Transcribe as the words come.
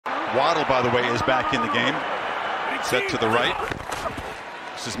Waddle, by the way, is back in the game. Set to the right.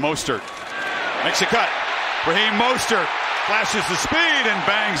 This is Mostert. Makes a cut. Raheem Mostert flashes the speed and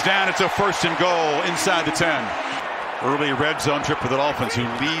bangs down. It's a 1st and goal inside the 10. Early red zone trip for the Dolphins, who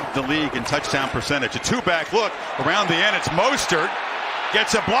lead the league in touchdown percentage. A 2-back look around the end. It's Mostert.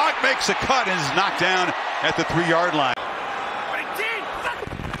 Gets a block, makes a cut, and is knocked down at the 3-yard line.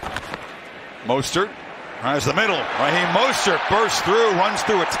 Mostert tries the middle. Raheem Mostert bursts through, runs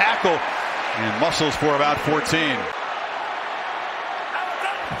through a tackle, and muscles for about 14.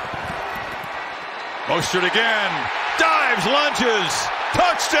 Mostert again. Dives, lunges.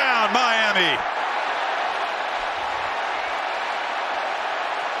 Touchdown, Miami.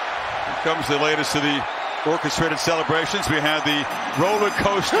 Here comes the latest of the orchestrated celebrations. We had the roller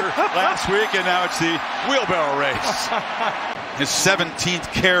coaster last week, and now it's the wheelbarrow race. His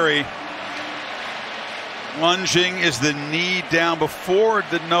 17th carry. Lunging is the knee down before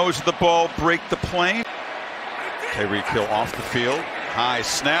the nose of the ball break the plane. Tyreek Hill off the field. High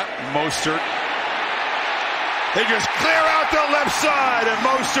snap. Mostert. They just clear out the left side, and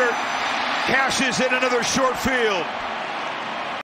Mostert cashes in another short field.